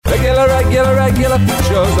regular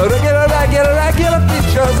features, regular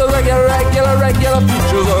features,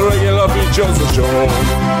 regular features show.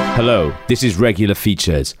 Hello, this is Regular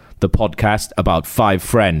Features, the podcast about 5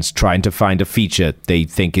 friends trying to find a feature they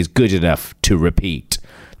think is good enough to repeat.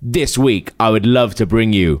 This week, I would love to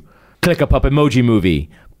bring you Click a Pup Emoji Movie,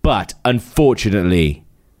 but unfortunately,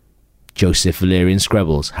 Joseph Valerian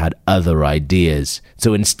Screbbles had other ideas.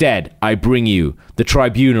 So instead, I bring you the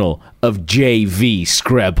Tribunal of J.V.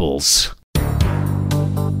 Screbbles.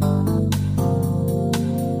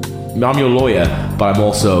 I'm your lawyer, but I'm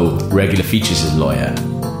also Regular Features' lawyer.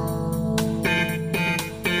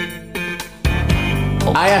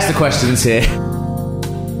 I ask the questions here.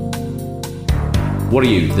 What are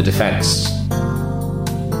you, the defense?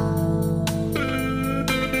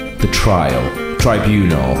 The trial.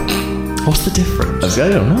 Tribunal. What's the difference? I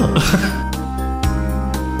don't know.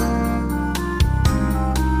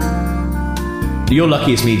 You're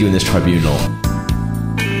lucky it's me doing this tribunal.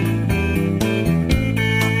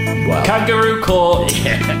 Wow. Kangaroo court.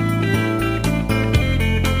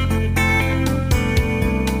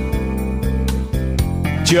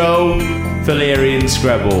 Joe Valerian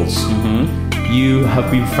Screbbles. Mm-hmm. You have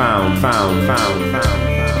been found.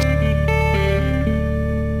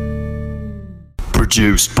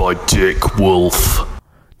 Produced by Dick Wolf.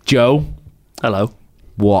 Joe, Hello.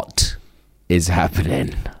 what is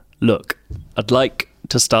happening? Look, I'd like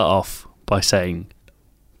to start off by saying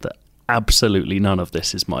that absolutely none of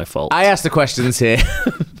this is my fault. I asked the questions here.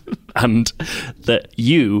 And that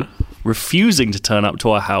you refusing to turn up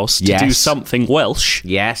to our house to do Yes. something Welsh.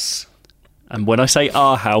 Yes. And when I say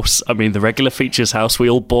our house, I mean the Regular Features house we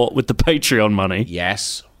all bought with the Patreon money.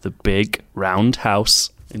 Yes. The big, round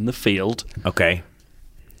house in the field. Okay.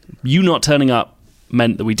 You not turning up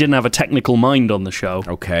meant that we didn't have a technical mind on the show.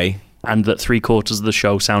 Okay. And that 3/4 of the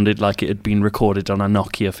show sounded like it had been recorded on a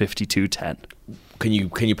Nokia 5210. Can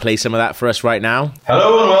you play some of that for us right now?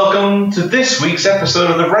 Hello and welcome to this week's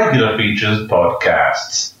episode of the Regular Features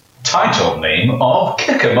podcast. Title name of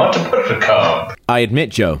Kickamut Buttercup. I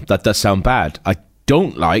admit, Joe, that does sound bad. I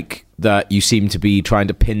don't like that you seem to be trying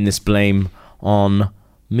to pin this blame on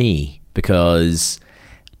me, because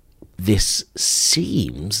this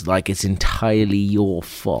seems like it's entirely your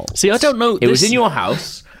fault. See, I don't know. It was in your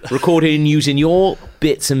house, recording using your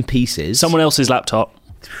bits and pieces. Someone else's laptop.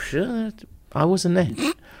 Sure, I wasn't there.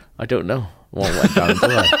 I don't know what went down.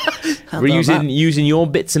 We're using your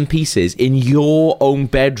bits and pieces in your own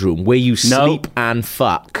bedroom where you sleep and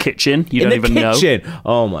fuck. Kitchen. You in don't the even kitchen. know.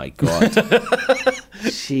 Oh my god.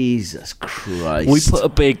 Jesus Christ. We put a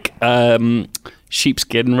big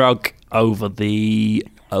sheepskin rug over the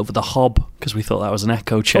hob because we thought that was an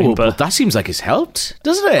echo chamber. Well, that seems like it's helped,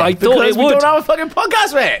 doesn't it? I thought Because it we would. don't have a fucking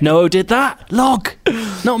podcast, mate. No, did that? Log.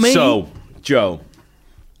 Not me. So, Joe,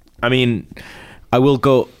 I mean, I will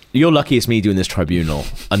go. You're lucky it's me doing this tribunal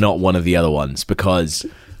and not one of the other ones, because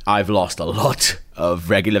I've lost a lot of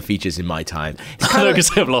Regular Features in my time.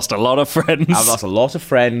 Because I've lost a lot of friends. I've lost a lot of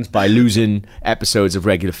friends by losing episodes of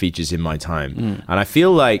Regular Features in my time. And I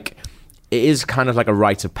feel like it is kind of like a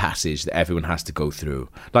rite of passage that everyone has to go through.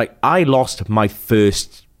 Like, I lost my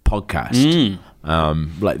first podcast.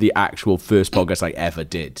 Like the actual first podcast I ever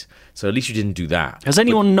did. So at least you didn't do that. Has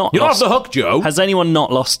anyone not You're off lost... the hook, Joe. Has anyone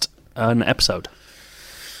not lost an episode?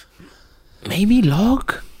 Maybe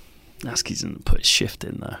Log? Askey's didn't put his shift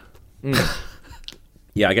in there.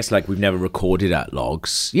 Yeah, I guess like we've never recorded at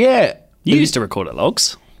Logs. Yeah. You used to record at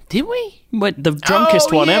Logs. Did we? The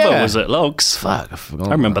drunkest one ever yeah. was at Logs. Fuck, I forgot.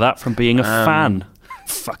 I remember that from being a fan.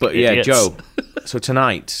 Fucking But yeah, idiots. Joe. So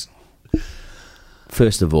tonight,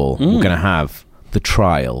 first of all, we're going to have the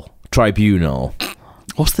tribunal.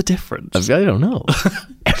 What's the difference? I don't know.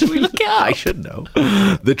 we look it up? I should know.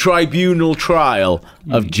 The tribunal trial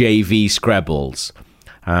of J.V. Screbbles.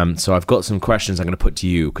 So I've got some questions I'm going to put to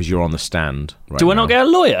you because you're on the stand right Do I now. not get a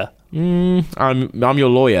lawyer? I'm your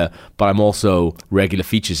lawyer, but I'm also Regular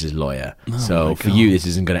Features' lawyer. So for you, this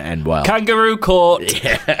isn't going to end well. Kangaroo court.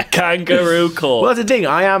 Kangaroo court. Well, that's the thing.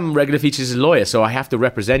 I am Regular Features' lawyer, so I have to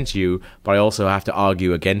represent you, but I also have to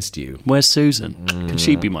argue against you. Where's Susan? Can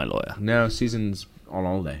she be my lawyer? No, Susan's on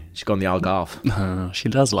holiday. She's gone the Algarve. She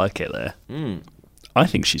does like it there. I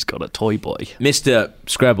think she's got a toy boy. Mr.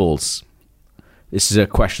 Screbbles, this is a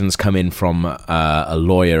question that's come in from a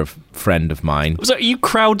lawyer friend of mine. So you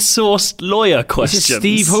crowdsourced lawyer This questions? is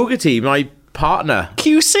Steve Hogarty, my partner.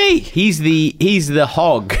 QC. He's the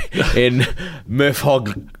hog in Murph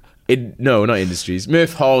Hog. No, not Industries.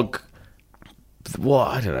 Murph Hog. What?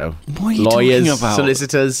 I don't know. What are you Lawyers, talking about?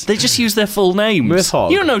 solicitors. They just use their full names. Murph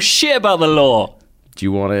Hog. You don't know shit about the law. Do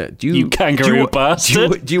you want to? You kangaroo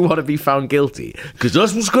bastard. Do you want to be found guilty? Because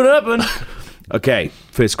that's what's going to happen. Okay,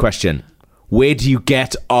 first question. Where do you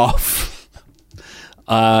get off?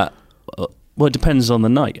 Well, it depends on the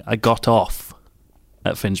night. I got off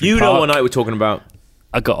at Finsbury Park. You know what night we're talking about?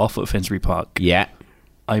 I got off at Finsbury Park. Yeah.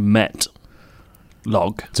 I met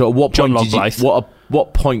Log. So at what John point did you, Logblythe.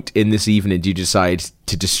 what point in this evening did you decide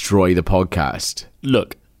to destroy the podcast?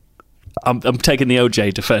 Look, I'm taking the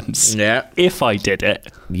OJ defense. Yeah. If I did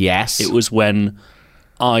it, Yes. it was when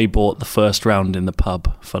I bought the first round in the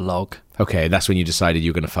pub for Log. Okay, that's when you decided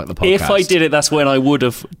you were going to fuck the podcast. If I did it, that's when I would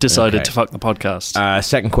have decided Okay. to fuck the podcast.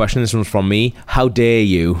 Second question, this one's from me. How dare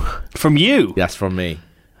you? From you. That's from me.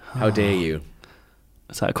 How dare you?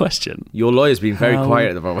 Is that a question? Your lawyer's been very How- quiet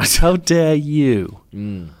at the moment. How dare you?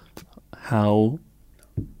 How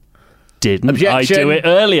didn't Objection. I do it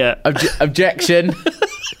earlier? Objection.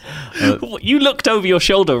 You looked over your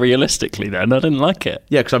shoulder realistically then. I didn't like it.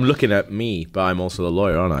 Yeah, because I'm looking at me, but I'm also the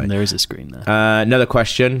lawyer, aren't I? There is a screen there. Another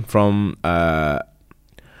question from...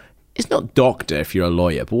 it's not doctor if you're a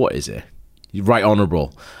lawyer, but what is it? Right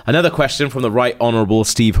Honourable. Another question from the Right Honourable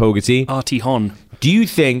Steve Hogarty. Artie Hon. Do you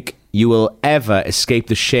think you will ever escape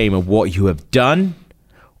the shame of what you have done?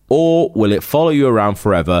 Or will it follow you around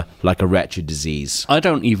forever like a wretched disease? I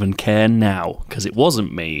don't even care now because it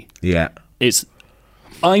wasn't me. Yeah. As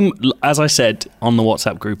I said on the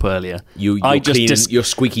WhatsApp group earlier, You're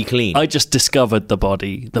squeaky clean. I just discovered the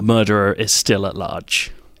body. The murderer is still at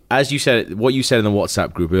large. As you said, what you said in the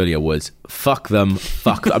WhatsApp group earlier was, fuck them,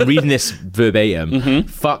 fuck them. I'm reading this verbatim.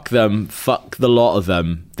 Fuck them, fuck the lot of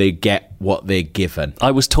them. They get what they're given.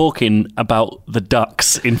 I was talking about the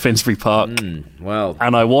ducks in Finsbury Park, Well,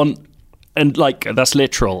 and that's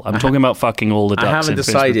literal. I'm talking about fucking all the ducks. I haven't in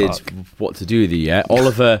Finsbury decided Park. what to do with you yet.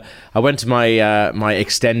 Oliver, I went to my my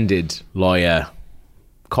extended lawyer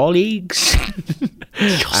colleagues.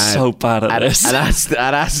 You're so bad at this. And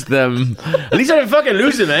asked them. At least I didn't fucking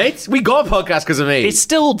lose it, mate. We got a podcast because of me. It's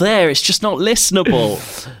still there. It's just not listenable.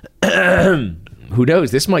 Who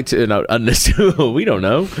knows? This might turn out unlistenable. We don't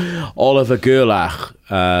know. Oliver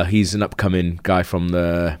Gerlach. He's an upcoming guy from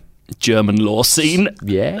the German law scene.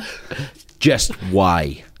 Yeah. Just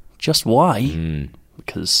why? Just why?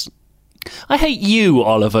 Because I hate you,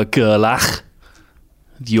 Oliver Gerlach.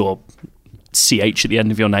 Your CH at the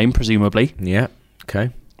end of your name, presumably. Yeah. Okay.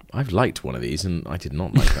 I've liked one of these and I did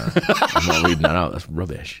not like that. I'm not reading that out. That's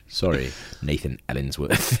rubbish. Sorry, Nathan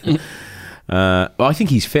Ellingsworth. Well, I think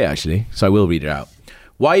he's fit, actually, so I will read it out.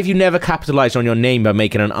 Why have you never capitalised on your name by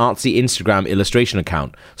making an artsy Instagram illustration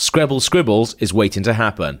account? Scrabble Scribbles is waiting to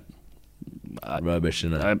happen. Rubbish,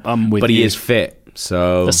 isn't it? I'm with but you. he is fit,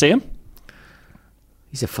 so... Let's see him.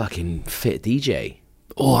 He's a fucking fit DJ.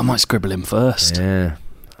 Oh, I might scribble him first. Yeah.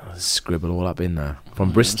 I'll scribble all up in there.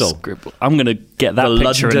 From Bristol. Scribble. I'm going to get that The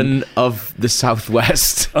picture. London of the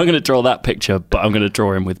Southwest. I'm going to draw that picture, but I'm going to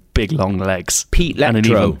draw him with big long legs. Pete and an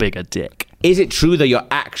Lectro. even bigger dick. Is it true that you're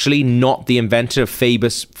actually not the inventor of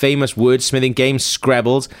famous wordsmithing games,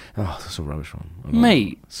 Scrabbles? Oh, that's a rubbish one. Oh,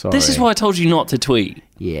 Mate, sorry. this is why I told you not to tweet.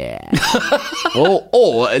 Yeah.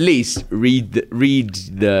 or at least read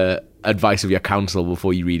the advice of your counsel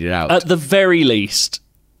before you read it out. At the very least,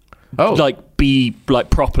 be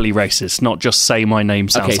properly racist, not just say my name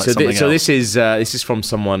sounds okay, like so something else. this is from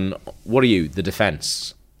someone. What are you? The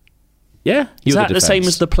defense? Yeah, Is you're that the same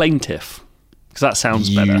as the plaintiff? Because that sounds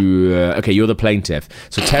better. Okay, you're the plaintiff.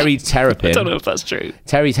 So Terry Terrapin. I don't know if that's true.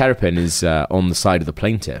 Terry Terrapin is on the side of the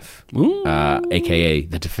plaintiff, aka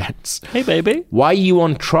the defense. Hey, baby. Why are you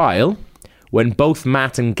on trial when both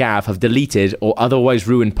Matt and Gav have deleted or otherwise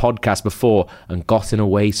ruined podcasts before and gotten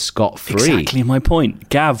away scot-free? Exactly my point.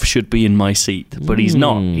 Gav should be in my seat, but he's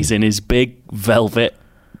not. He's in his big velvet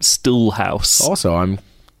stool house. Also, I'm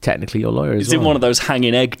technically your lawyer as He's well. in one of those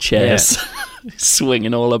hanging egg chairs,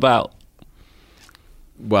 swinging all about.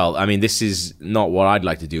 Well, I mean, this is not what I'd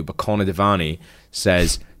like to do, but Connor Devani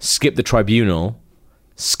says, skip the tribunal,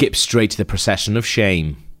 skip straight to the procession of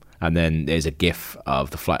shame. And then there's a gif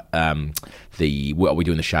of the what we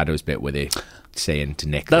do in the shadows bit where they're saying to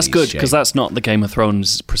Nick. That's that good, he's because shame. that's not the Game of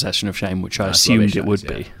Thrones procession of shame, which I That's assumed rubbish, it would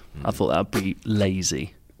that is, be. I thought that would be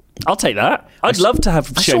lazy. I'll take that. I'd love to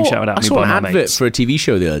have shame shouted at I me saw by an my advert mates. for a TV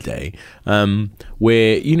show the other day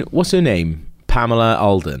where, what's her name? Pamela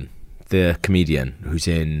Alden, the comedian who's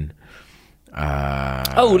in...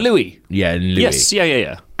 Louis. Yeah, in Louis. Yes,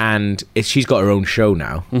 yeah. And she's got her own show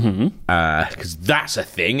now. Because that's a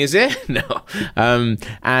thing, is it? No.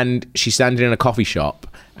 And she's standing in a coffee shop,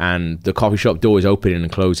 and the coffee shop door is opening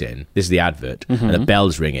and closing. This is the advert. And the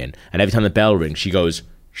bell's ringing. And every time the bell rings, she goes,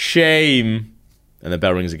 shame. And the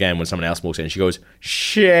bell rings again when someone else walks in. She goes,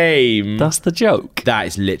 shame. That's the joke. That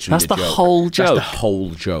is literally That's the joke. whole joke. That's the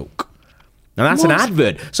whole joke. And that's an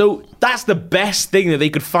advert. So that's the best thing that they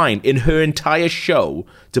could find in her entire show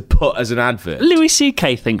to put as an advert. Louis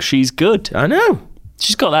C.K. thinks she's good. I know.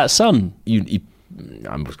 She's got that son.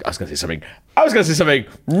 I was going to say something. I was going to say something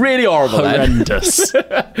really horrible. Horrendous.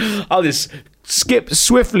 I'll just skip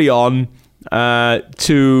swiftly on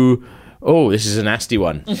to. Oh, this is a nasty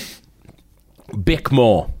one.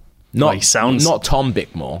 Bickmore. He sounds... Not Tom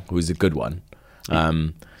Bickmore, who's a good one.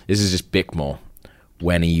 This is just Bickmore.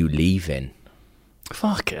 When are you leaving?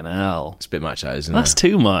 Fucking hell. It's a bit much, that, isn't That's it?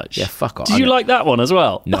 too much. Yeah, fuck off. Did you like that one as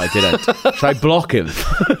well? No, I didn't. Should I block him?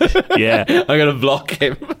 Yeah. I'm going to block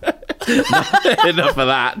him. Enough of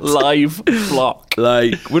that. Live block.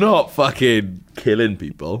 Like, we're not fucking killing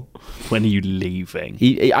people. When are you leaving?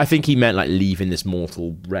 I think he meant like leaving this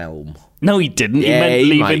mortal realm. No, he didn't. He meant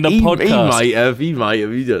leaving the podcast. He might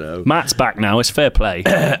have. You don't know. Matt's back now. It's fair play.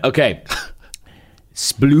 Okay.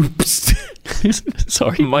 Sploops.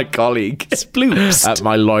 Sorry. My colleague. Sploops. At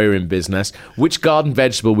my lawyering business. Which garden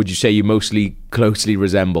vegetable would you say you mostly closely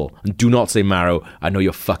resemble? And do not say marrow. I know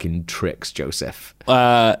your fucking tricks, Joseph.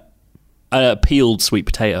 Peeled sweet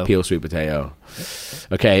potato. Peeled sweet potato.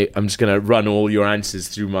 Okay, I'm just going to run all your answers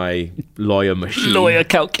through my lawyer machine. Lawyer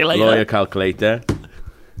calculator. Lawyer calculator.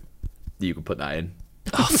 You can put that in.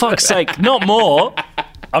 Oh, fuck's sake. Not more.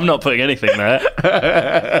 I'm not putting anything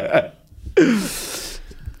there.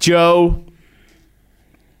 Joe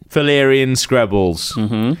Valerian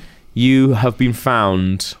Screbbles, you have been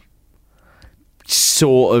found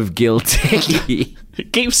sort of guilty.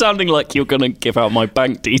 It keeps sounding like you're going to give out my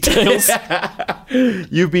bank details.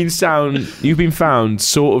 You've been found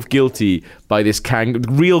sort of guilty by this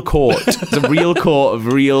real court. It's a real court of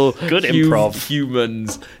real Good improv.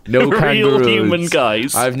 Humans. No Real kangaroos. human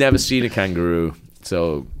guys. I've never seen a kangaroo,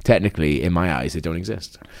 so technically, in my eyes, they don't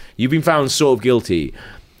exist. You've been found sort of guilty.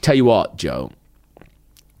 Tell you what, Joe,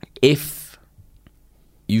 if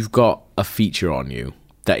you've got a feature on you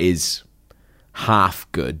that is half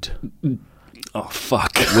good, Oh,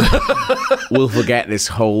 fuck. we'll forget this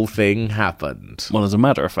whole thing happened. Well, as a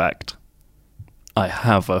matter of fact, I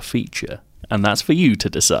have a feature, and that's for you to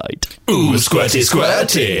decide. Ooh, squirty,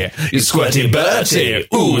 squirty, you squirty Bertie.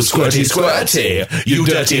 Ooh, squirty, squirty, you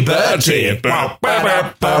dirty Bertie.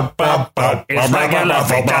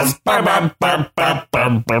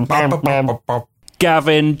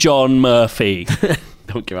 Gavin John Murphy.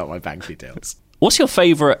 Don't give out my bank details. What's your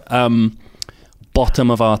favourite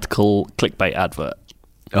bottom of article clickbait advert?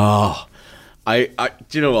 Oh, I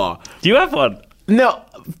do you know what? Do you have one? No,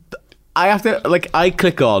 I have to, I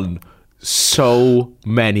click on so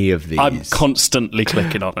many of these. I'm constantly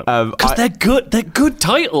clicking on them. Because I- they're good. They're good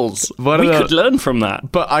titles. One We of the- could learn from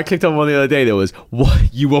that. But I clicked on one the other day that was,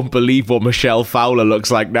 what, you won't believe what Michelle Fowler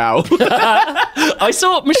looks like now. I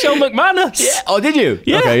saw Michelle McManus. Yeah. Oh, did you?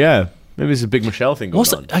 Yeah. Okay, yeah. Maybe it's a big Michelle thing going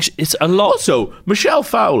What's on. that? Actually, it's a lot. Also, Michelle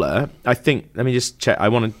Fowler, I think, let me just check. I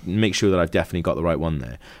want to make sure that I've definitely got the right one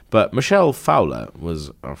there. But Michelle Fowler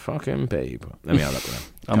was a fucking babe. Let me have a look at that.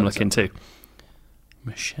 I'm looking too.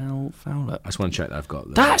 Michelle Fowler. I just want to check that I've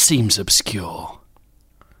got That seems obscure.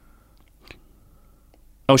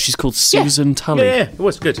 Oh, she's called Susan Tully. Yeah, it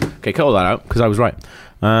was good. Okay, cut all that out because I was right.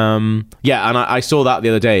 Yeah, and I saw that the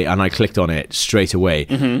other day and I clicked on it straight away.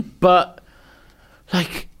 Mm-hmm. But,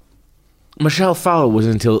 Michelle Fowler was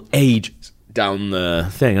until ages down the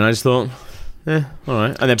thing, and I just thought, all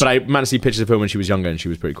right. And then, but I managed to see pictures of her when she was younger, and she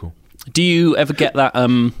was pretty cool. Do you ever get that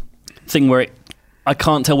thing where I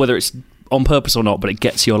can't tell whether it's on purpose or not, but it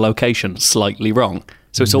gets your location slightly wrong?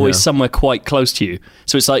 So it's always somewhere quite close to you.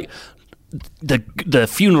 So it's like the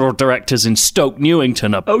funeral directors in Stoke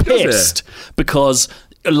Newington are pissed because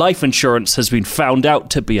life insurance has been found out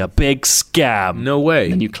to be a big scam. No way.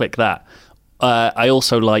 And you click that. I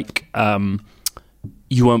also like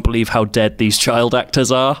you won't believe how dead these child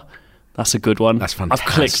actors are. That's a good one. That's I've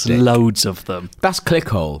clicked fantastic. loads of them. That's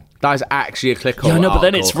Clickhole. That is actually a Clickhole. Yeah, I know, but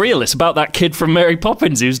then article. it's real. It's about that kid from Mary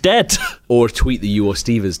Poppins who's dead. Or a tweet that you or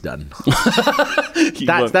Steve has done.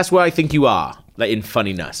 That's where I think you are, in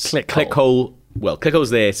funniness. Clickhole. Well, Clickhole's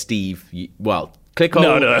there, Steve. Clickhole,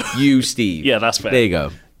 No. you, Steve. Yeah, that's fair. There you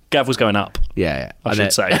go. Gav was going up, Yeah. I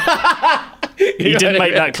should say. He didn't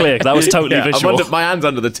make that clear. That was totally visual. My hand's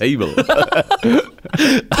under the table.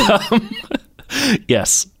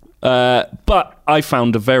 Yes. But I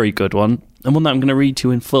found a very good one, and one that I'm going to read to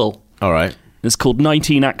you in full. All right. It's called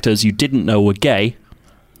 19 Actors You Didn't Know Were Gay.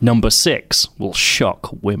 Number 6 will shock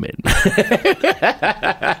women.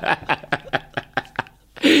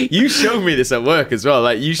 You showed me this at work as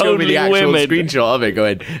well. You showed me the Only actual women. screenshot of it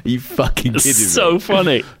going, are you fucking kidding me? So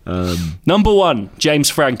funny. Number 1, James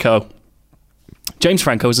Franco. James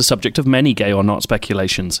Franco is the subject of many gay or not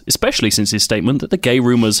speculations, especially since his statement that the gay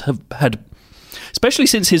rumours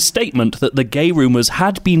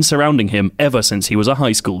had been surrounding him ever since he was a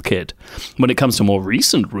high school kid. When it comes to more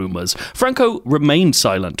recent rumours, Franco remained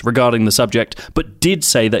silent regarding the subject, but did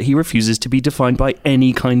say that he refuses to be defined by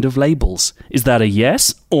any kind of labels. Is that a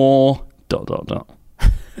yes or ... I don't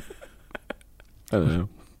know.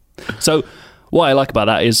 So, what I like about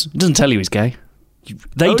that is, it doesn't tell you he's gay.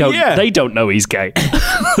 They don't know he's gay.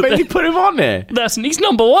 But you put him on there. He's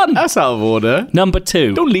number one. That's out of order. Number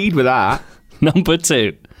two. Don't lead with that. Number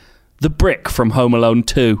 2, the Brick from Home Alone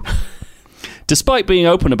 2. Despite being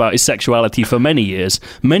open about his sexuality for many years,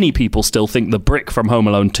 many people still think the Brick from Home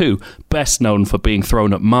Alone 2, best known for being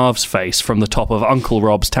thrown at Marv's face from the top of Uncle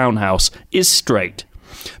Rob's townhouse, is straight.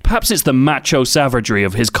 Perhaps it's the macho savagery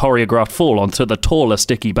of his choreographed fall onto the taller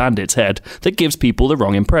Sticky Bandit's head that gives people the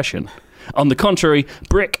wrong impression. On the contrary,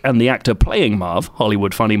 Brick and the actor playing Marv,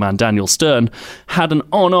 Hollywood funny man Daniel Stern, had an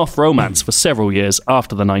on-off romance for several years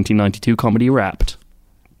after the 1992 comedy Wrapped.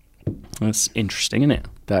 That's interesting, isn't it?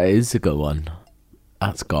 That is a good one.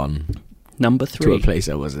 That's gone Number 3. to a place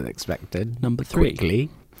I wasn't expected. Number 3. Quickly.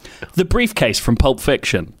 The Briefcase from Pulp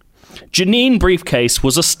Fiction. Janine Briefcase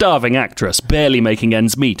was a starving actress, barely making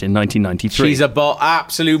ends meet in 1993. She's a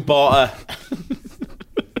absolute botter.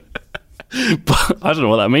 I don't know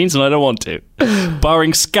what that means, and I don't want to.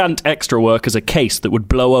 Barring scant extra work as a case that would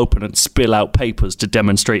blow open and spill out papers to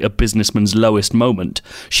demonstrate a businessman's lowest moment,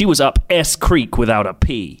 she was up S Creek without a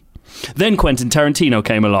P. Then Quentin Tarantino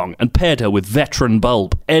came along and paired her with veteran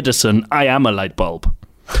bulb, Edison I Am a Light Bulb.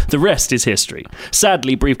 The rest is history.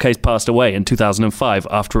 Sadly, Briefcase passed away in 2005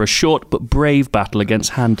 after a short but brave battle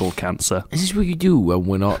against handle cancer, This is what you do when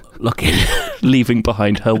we're not looking. leaving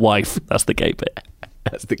behind her wife. That's the gay bit.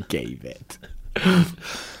 That's the gay bit.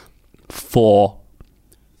 4.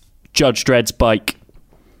 Judge Dredd's bike.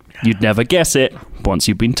 You'd never guess it. Once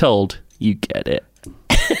you've been told, you get it.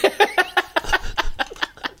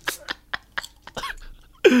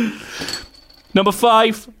 Number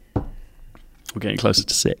 5. We're getting closer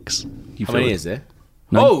to 6. How many is there?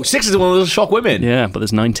 No. Oh, 6 is the one with the shock women. Yeah, but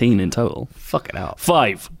there's 19 in total. Fuck it out.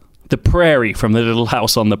 5. The Prairie from the Little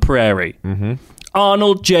House on the Prairie. Mm-hmm.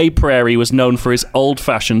 Arnold J. Prairie was known for his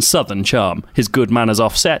old-fashioned southern charm, his good manners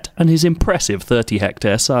offset, and his impressive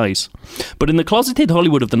 30-hectare size. But in the closeted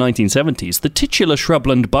Hollywood of the 1970s, the titular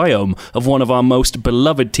shrubland biome of one of our most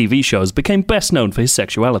beloved TV shows became best known for his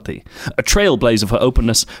sexuality. A trailblazer for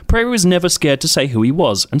openness, Prairie was never scared to say who he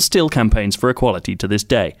was, and still campaigns for equality to this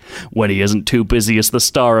day. When he isn't too busy as the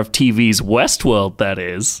star of TV's Westworld, that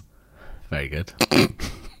is. Very good.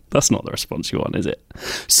 That's not the response you want, is it?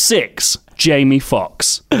 6. Jamie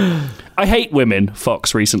Foxx. I hate women,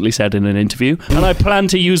 Fox recently said in an interview, and I plan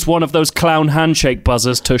to use one of those clown handshake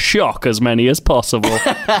buzzers to shock as many as possible.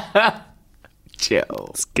 Chill.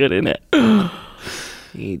 It's good, isn't it?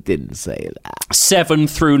 He didn't say that. 7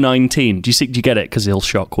 through 19. Do you get it? Because he'll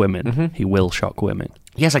shock women. Mm-hmm. He will shock women.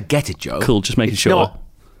 Yes, I get it, Joe. Cool, just making sure. Not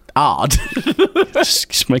hard.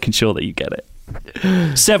 just making sure that you get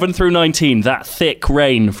it. 7 through 19, that thick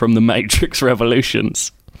rain from the Matrix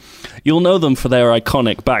Revolutions. You'll know them for their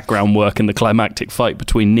iconic background work in the climactic fight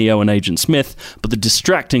between Neo and Agent Smith, but the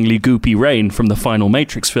distractingly goopy Rain from the final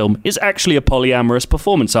Matrix film is actually a polyamorous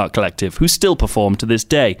performance art collective who still perform to this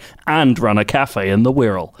day and run a cafe in the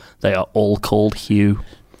Wirral. They are all called Hugh.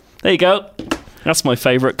 There you go. That's my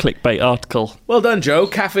favourite clickbait article. Well done, Joe.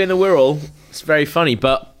 Cafe in the Wirral. It's very funny,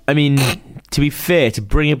 but, I mean, to be fair, to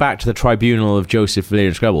bring it back to the tribunal of Joseph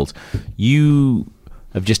Valerian Scrabbles, you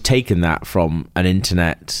have just taken that from an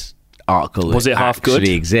internet article. Was it half good?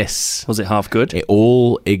 Actually exists. Was it half good? It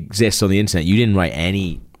all exists on the internet. You didn't write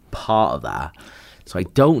any part of that, so I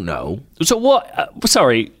don't know. So what?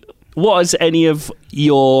 What is any of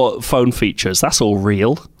your phone features? That's all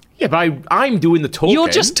real. Yeah, but I'm doing the talking. You're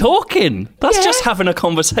just talking. That's Yeah. just having a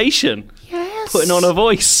conversation. Yes. Putting on a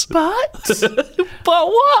voice. But But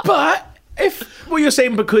what? but if you're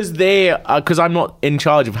saying because I'm not in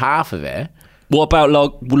charge of half of it. What about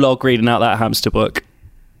Log reading out that hamster book?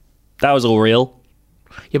 That was all real.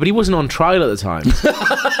 Yeah, but he wasn't on trial at the time.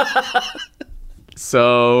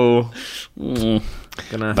 So gonna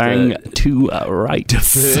have Bang to a right. to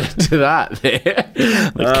that there.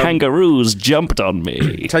 The kangaroos jumped on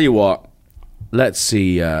me. Tell you what, let's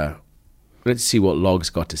see what Log's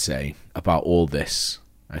got to say about all this,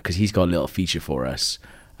 because he's got a little feature for us,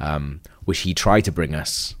 which he tried to bring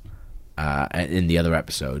us in the other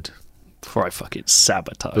episode Before I fucking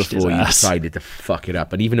sabotaged his before you ass. decided to fuck it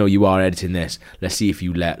up. And even though you are editing this, let's see if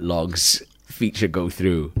you let Log's feature go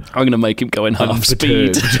through. I'm going to make him go in half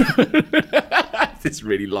speed. this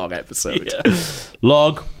really long episode. Yeah.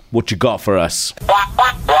 Log, what you got for us?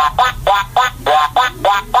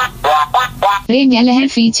 Regular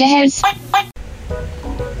features.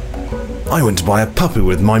 I went to buy a puppy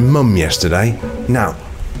with my mum yesterday. Now,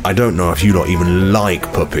 I don't know if you lot even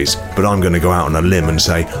like puppies, but I'm going to go out on a limb and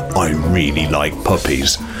say I really like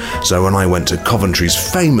puppies. So when I went to Coventry's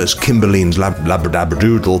famous Kimberlines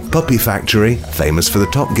Labradoodle Puppy Factory, famous for the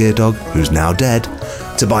Top Gear dog, who's now dead,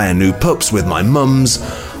 to buy a new pups with my mums,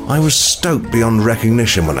 I was stoked beyond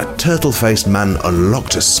recognition when a turtle-faced man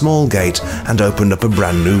unlocked a small gate and opened up a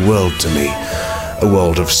brand new world to me. A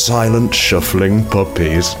world of silent, shuffling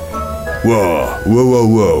puppies.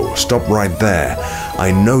 Whoa, stop right there.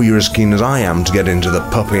 I know you're as keen as I am to get into the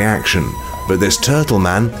puppy action, but this turtle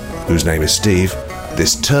man, whose name is Steve,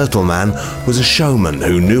 this turtle man was a showman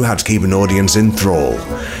who knew how to keep an audience in thrall.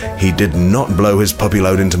 He did not blow his puppy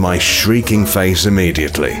load into my shrieking face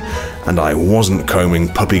immediately, and I wasn't combing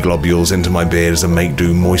puppy globules into my beard as a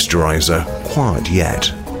make-do moisturiser quite yet.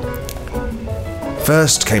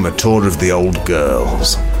 First came a tour of the old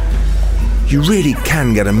girls. You really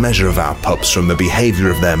can get a measure of our pups from the behaviour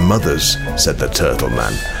of their mothers, said the turtle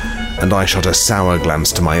man, and I shot a sour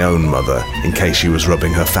glance to my own mother in case she was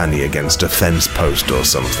rubbing her fanny against a fence post or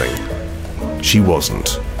something. She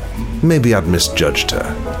wasn't. Maybe I'd misjudged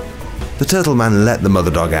her. The turtle man let the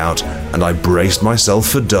mother dog out, and I braced myself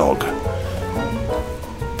for dog.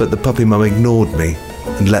 But the puppy mum ignored me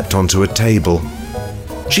and leapt onto a table.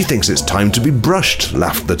 She thinks it's time to be brushed,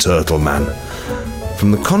 laughed the turtle man.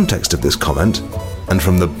 From the context of this comment, and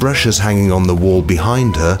from the brushes hanging on the wall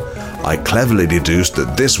behind her, I cleverly deduced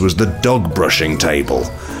that this was the dog brushing table.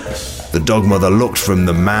 The dog mother looked from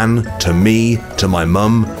the man, to me, to my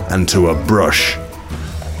mum, and to a brush.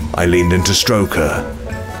 I leaned in to stroke her,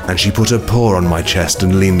 and she put her paw on my chest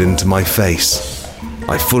and leaned into my face.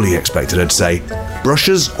 I fully expected her to say,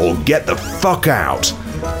 "Brushes or get the fuck out."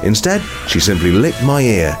 Instead, she simply licked my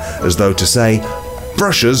ear, as though to say,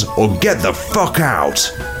 "Brushes or get the fuck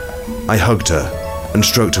out." I hugged her and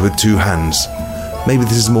stroked her with two hands. Maybe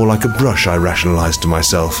this is more like a brush, I rationalised to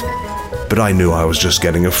myself, but I knew I was just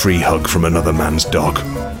getting a free hug from another man's dog.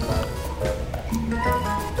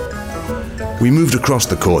 We moved across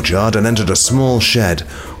the courtyard and entered a small shed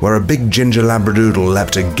where a big ginger labradoodle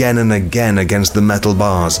leapt again and again against the metal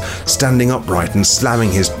bars, standing upright and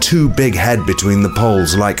slamming his too big head between the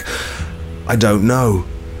poles like... I don't know.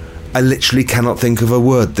 I literally cannot think of a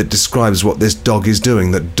word that describes what this dog is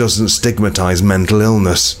doing that doesn't stigmatise mental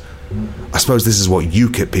illness. I suppose this is what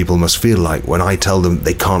UKIP people must feel like when I tell them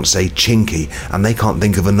they can't say chinky and they can't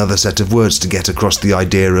think of another set of words to get across the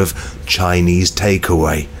idea of Chinese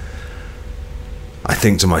takeaway. I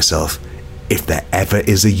think to myself, if there ever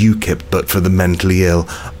is a UKIP but for the mentally ill,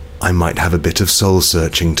 I might have a bit of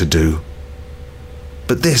soul-searching to do.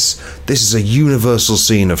 But this is a universal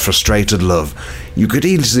scene of frustrated love. You could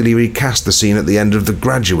easily recast the scene at the end of The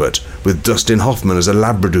Graduate, with Dustin Hoffman as a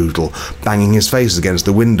labradoodle, banging his face against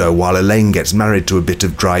the window while Elaine gets married to a bit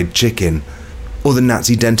of dried chicken. Or the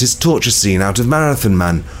Nazi dentist torture scene out of Marathon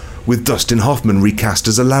Man, with Dustin Hoffman recast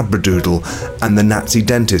as a labradoodle, and the Nazi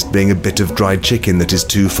dentist being a bit of dried chicken that is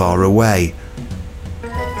too far away.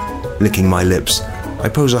 Licking my lips, I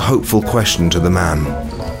pose a hopeful question to the man,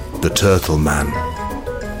 the turtle man.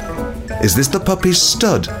 "Is this the puppy's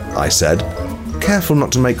stud?" I said, careful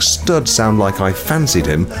not to make stud sound like I fancied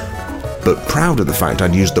him, but proud of the fact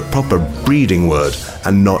I'd used the proper breeding word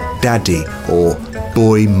and not daddy or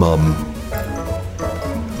boy mum.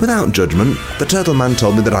 Without judgment, the turtle man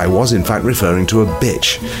told me that I was in fact referring to a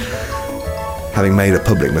bitch. Having made a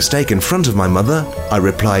public mistake in front of my mother, I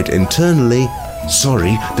replied internally,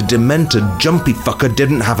 "Sorry, the demented jumpy fucker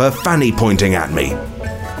didn't have her fanny pointing at me."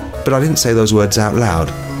 But I didn't say those words out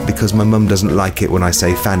loud, because my mum doesn't like it when I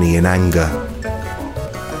say fanny in anger.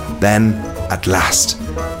 Then, at last,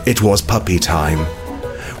 it was puppy time.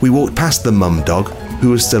 We walked past the mum dog, who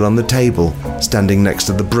was still on the table, standing next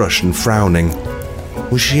to the brush and frowning.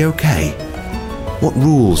 Was she okay? What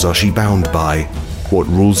rules are she bound by? What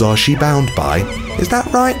rules are she bound by? Is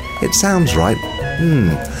that right? It sounds right.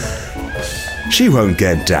 She won't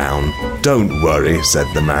get down. Don't worry, said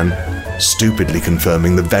the man, stupidly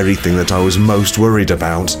confirming the very thing that I was most worried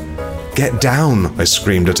about. Get down, I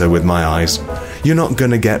screamed at her with my eyes. You're not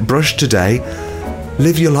gonna get brushed today.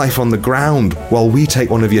 Live your life on the ground while we take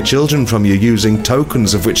one of your children from you using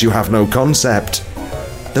tokens of which you have no concept.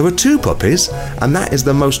 There were 2 puppies, and that is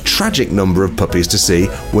the most tragic number of puppies to see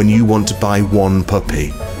when you want to buy one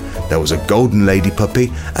puppy. There was a golden lady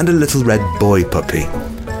puppy and a little red boy puppy.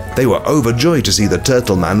 They were overjoyed to see the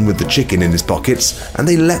turtle man with the chicken in his pockets, and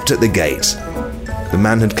they leapt at the gate. The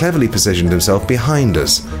man had cleverly positioned himself behind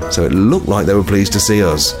us, so it looked like they were pleased to see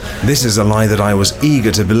us. This is a lie that I was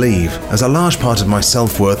eager to believe, as a large part of my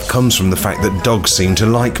self-worth comes from the fact that dogs seem to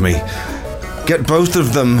like me. "Get both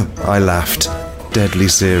of them," I laughed, deadly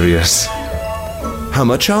serious. "How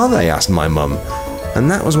much are they?" asked my mum. And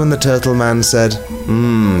that was when the turtle man said,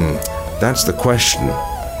 that's the question.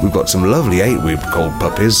 We've got some lovely 8-week-old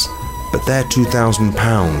puppies, but they're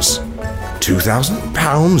 £2,000.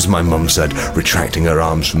 £2,000, my mum said, retracting her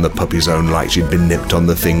arms from the puppy's own like she'd been nipped on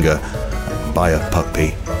the finger by a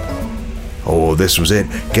puppy. Oh, this was it.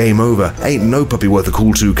 Game over. Ain't no puppy worth a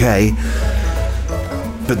cool 2K.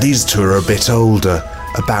 But these two are a bit older,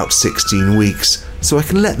 about 16 weeks, so I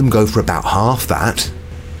can let them go for about half that.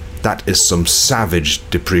 That is some savage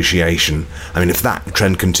depreciation. I mean, if that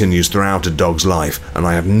trend continues throughout a dog's life, and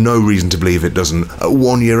I have no reason to believe it doesn't, at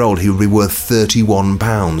 1 year old he would be worth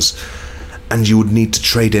 £31. And you would need to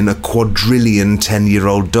trade in a quadrillion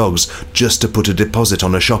 10-year-old dogs just to put a deposit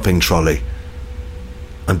on a shopping trolley.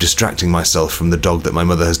 I'm distracting myself from the dog that my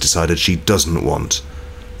mother has decided she doesn't want.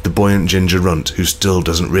 The buoyant ginger runt who still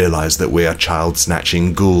doesn't realise that we are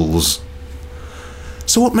child-snatching ghouls.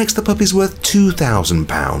 "So what makes the puppies worth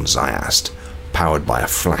 £2,000? I asked, powered by a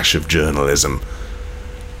flash of journalism.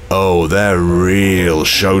 "Oh, they're real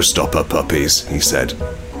showstopper puppies," he said.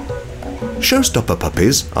 "Showstopper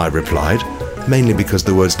puppies?" I replied, mainly because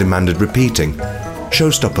the words demanded repeating.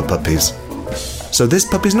 "Showstopper puppies. So this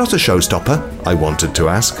puppy's not a showstopper?" I wanted to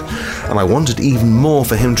ask, and I wanted even more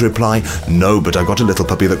for him to reply, "No, but I got a little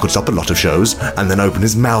puppy that could stop a lot of shows," and then open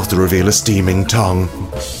his mouth to reveal a steaming tongue.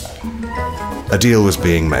 A deal was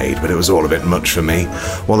being made, but it was all a bit much for me.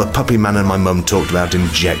 While the puppy man and my mum talked about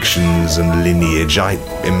injections and lineage, I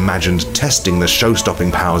imagined testing the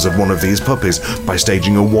show-stopping powers of one of these puppies by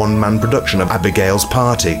staging a one-man production of Abigail's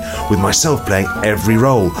Party, with myself playing every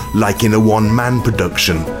role, like in a one-man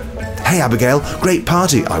production. "Hey Abigail, great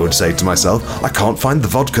party," I would say to myself. "I can't find the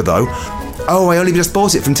vodka though. Oh, I only just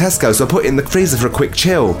bought it from Tesco, so I put it in the freezer for a quick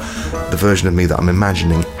chill." The version of me that I'm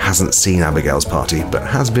imagining hasn't seen Abigail's Party, but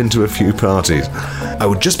has been to a few parties. I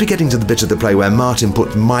would just be getting to the bit of the play where Martin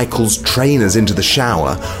put Michael's trainers into the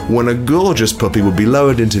shower when a gorgeous puppy would be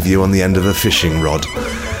lowered into view on the end of a fishing rod.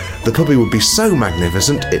 The puppy would be so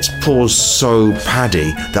magnificent, its paws so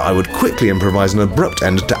paddy, that I would quickly improvise an abrupt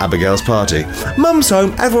end to Abigail's Party. "Mum's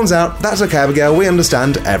home, everyone's out, that's okay Abigail, we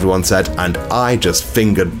understand," everyone said, and I just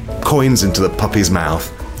fingered coins into the puppy's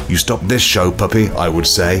mouth. "You stop this show, puppy," I would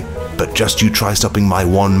say, "but just you try stopping my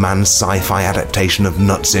one-man sci-fi adaptation of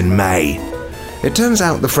Nuts in May." It turns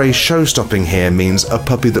out the phrase show-stopping here means a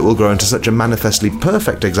puppy that will grow into such a manifestly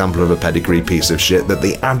perfect example of a pedigree piece of shit that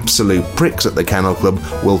the absolute pricks at the Kennel Club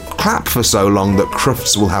will clap for so long that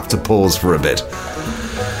Crufts will have to pause for a bit.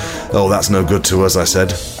 "Oh, that's no good to us," I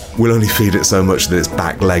said. "We'll only feed it so much that its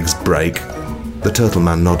back legs break." The turtle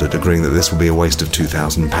man nodded, agreeing that this would be a waste of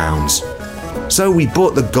 £2,000. So we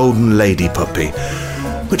bought the Golden Lady puppy,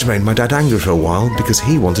 which made my dad angry for a while because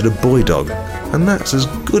he wanted a boy dog, and that's as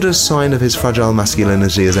good a sign of his fragile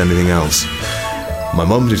masculinity as anything else. My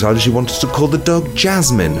mum decided she wanted to call the dog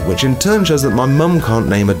Jasmine, which in turn shows that my mum can't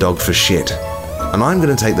name a dog for shit. And I'm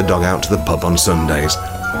going to take the dog out to the pub on Sundays,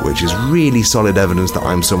 which is really solid evidence that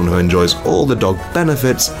I'm someone who enjoys all the dog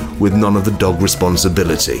benefits with none of the dog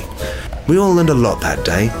responsibility. We all learned a lot that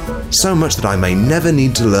day, so much that I may never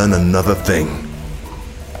need to learn another thing.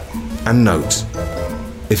 And note,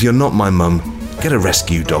 if you're not my mum, get a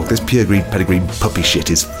rescue dog. This pedigree puppy shit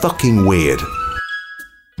is fucking weird.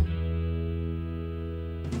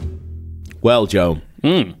 Well, Joe,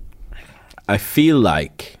 I feel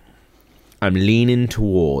like I'm leaning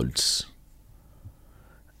towards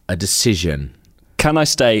a decision. Can I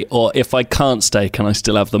stay, or if I can't stay, can I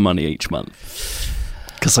still have the money each month?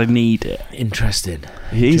 Because I need it. Interesting.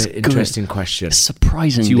 He's interesting question.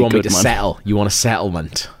 Surprisingly Do you want me good, to man. settle? You want a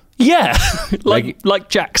settlement? Yeah, like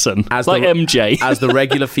Jackson, like MJ. As the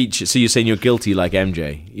regular feature. So you're saying you're guilty like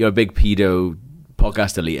MJ? You're a big pedo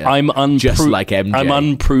podcast elite. Just like MJ. I'm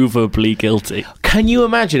unprovably guilty. Can you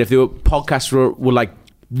imagine if the podcasts were like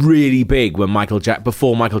really big when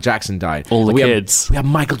before Michael Jackson died? All the kids. We have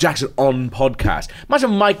Michael Jackson on podcast.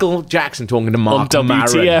 Imagine Michael Jackson talking to Mark on Maron.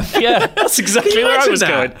 WTF. Yeah, that's exactly where I was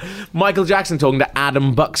going. Michael Jackson talking to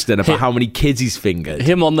Adam Buxton about how many kids he's fingered.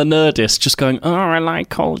 Him on the Nerdist just going, "Oh, I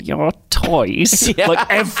like all your toys." Yeah. Like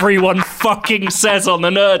everyone fucking says on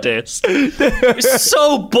the Nerdist. It's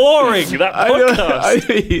so boring, that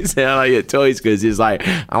podcast. He said, "I like your toys," because he's like,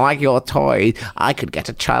 "I like your toys. I could get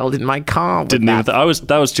a child in my car." Didn't even.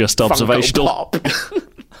 That was just observational.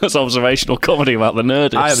 That's observational comedy about the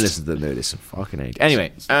Nerdist. I haven't listened to the Nerdist in fucking age.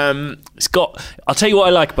 Anyway, It's got. I'll tell you what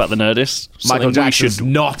I like about the Nerdist. Michael Jackson's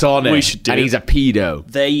not on it, we should do. and he's a pedo.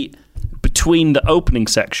 They, between the opening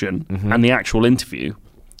section and the actual interview,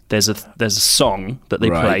 there's a song that they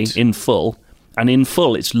Right. play in full, and in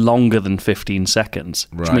full it's longer than 15 seconds,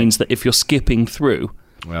 which Right. means that if you're skipping through,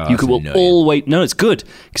 Well, you that's will annoying. always. No, it's good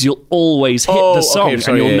because you'll always hit Oh, the song, okay,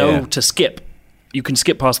 sorry, and you'll yeah, know yeah. to skip. You can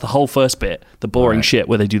skip past the whole first bit, the boring Right. shit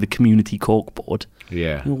where they do the community corkboard.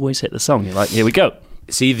 Yeah. You always hit the song. You're like, here we go.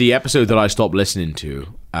 See, the episode that I stopped listening to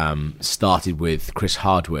started with Chris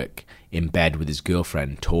Hardwick in bed with his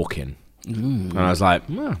girlfriend talking. And I was like,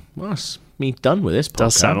 well, that's me done with this podcast.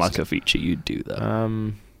 Does sound like a feature you'd do,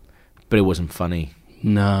 though. But it wasn't funny,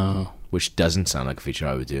 No, which doesn't sound like a feature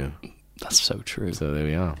I would do. that's so true. So there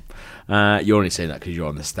we are. You're only saying that because you're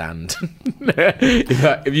on the stand.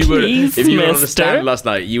 if you were on the stand last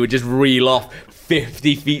night, you would just reel off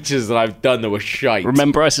 50 features that I've done that were shite.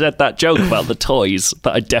 Remember I said that joke about the toys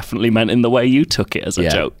that I definitely meant in the way you took it as a Yeah.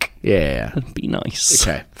 joke. Yeah. Be nice.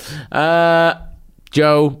 Okay.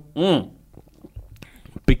 Joe,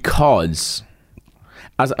 because,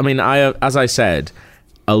 as I said,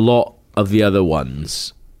 a lot of the other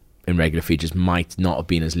ones in regular features might not have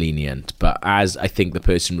been as lenient, but as I think the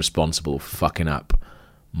person responsible for fucking up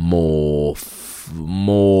more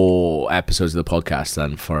episodes of the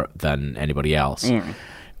podcast than anybody else,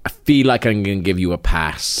 I feel like I'm going to give you a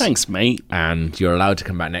pass. Thanks, mate. And you're allowed to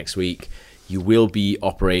come back next week. You will be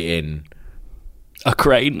operating A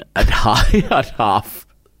crane. at half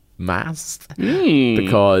mast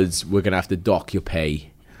because we're going to have to dock your pay.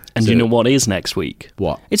 And you know what is next week?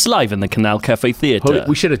 What? It's live in the Canal Cafe Theatre.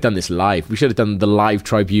 We should have done this live. We should have done the live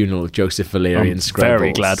tribunal of Joseph Valerian I'm Scrabbles.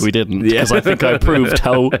 very glad we didn't, because I think I proved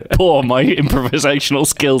how poor my improvisational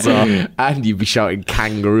skills are. And you'd be shouting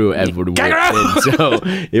kangaroo at everyone who walks in. So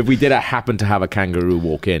if we did happen to have a kangaroo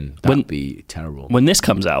walk in, that'd be terrible. When this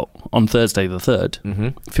comes out on Thursday the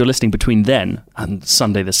 3rd, if you're listening between then and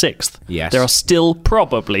Sunday the 6th, Yes. there are still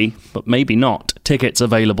probably, but maybe not, tickets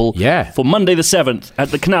available for Monday the 7th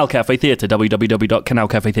at the Canal Cafe Theatre,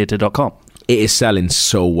 www.canalcafetheatre.com. It is selling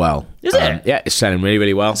so well. Is it? Yeah, it's selling really,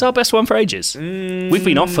 really well. It's our best one for ages. We've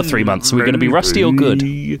been off for 3 months, so we're going to be rusty or good.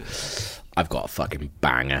 I've got a fucking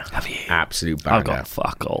banger. Have you? Absolute banger. I've got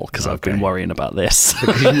fuck all, because I've Okay. been worrying about this.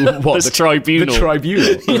 What, This tribunal. The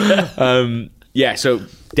tribunal. Yeah, so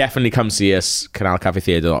definitely come see us,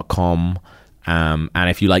 canalcafetheatre.com. And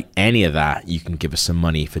if you like any of that, you can give us some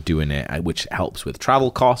money for doing it, which helps with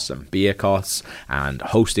travel costs and beer costs and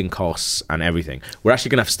hosting costs and everything. We're actually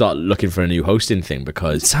going to have to start looking for a new hosting thing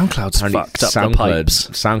because SoundCloud's apparently fucked up the pipes.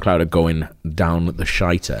 SoundCloud are going down the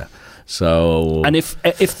shiter. So And if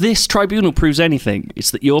this tribunal proves anything,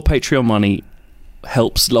 it's that your Patreon money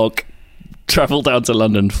helps Log travel down to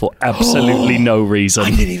London for absolutely no reason. I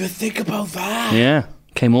didn't even think about that. Yeah.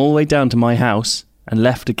 Came all the way down to my house and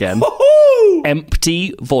left again.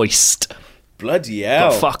 Empty voiced. Bloody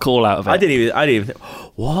hell. Got fuck all out of it. I didn't even think.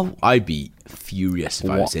 Well, I'd be furious if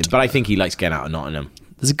I was him. But I think he likes getting out of Nottingham.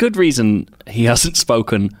 There's a good reason he hasn't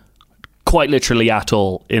spoken quite literally at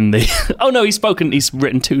all in the... Oh no, he's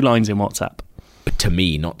written 2 lines in WhatsApp. But to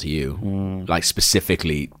me, not to you. Like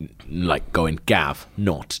specifically, like going, Gav,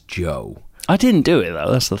 not Joe. I didn't do it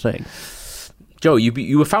though, that's the thing. Joe,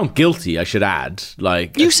 you were found guilty, I should add.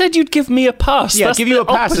 Like You said you'd give me a pass. yeah, That's give the you a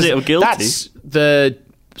pass. opposite of guilty. That's the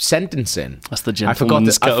sentencing. That's the I forgot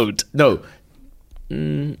gentleman's that- code. No.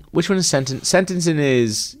 Which one is sentence? Sentencing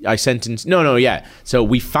is I sentence. No, yeah. So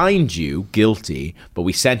we find you guilty, but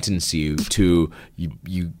we sentence you to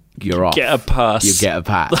you're off. Get a pass. You get a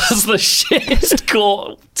pass. That's the shittest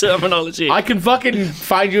court terminology. I can fucking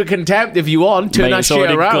find you a contempt if you want. Turn Mate, that it's shit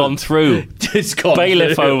already around. gone through. It's gone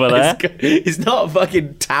Bailiff through. over there. It's not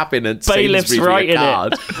fucking tapping at Bailiff's Sainsbury's right with in a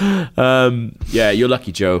it. card. Yeah, you're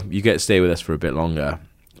lucky, Joe. You get to stay with us for a bit longer.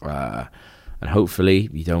 And hopefully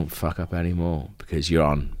you don't fuck up anymore because you're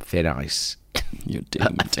on thin ice. You're I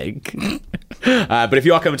doomed. think. But if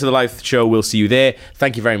you are coming to the live show, we'll see you there.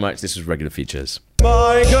 Thank you very much. This was Regular Features.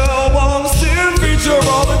 My girl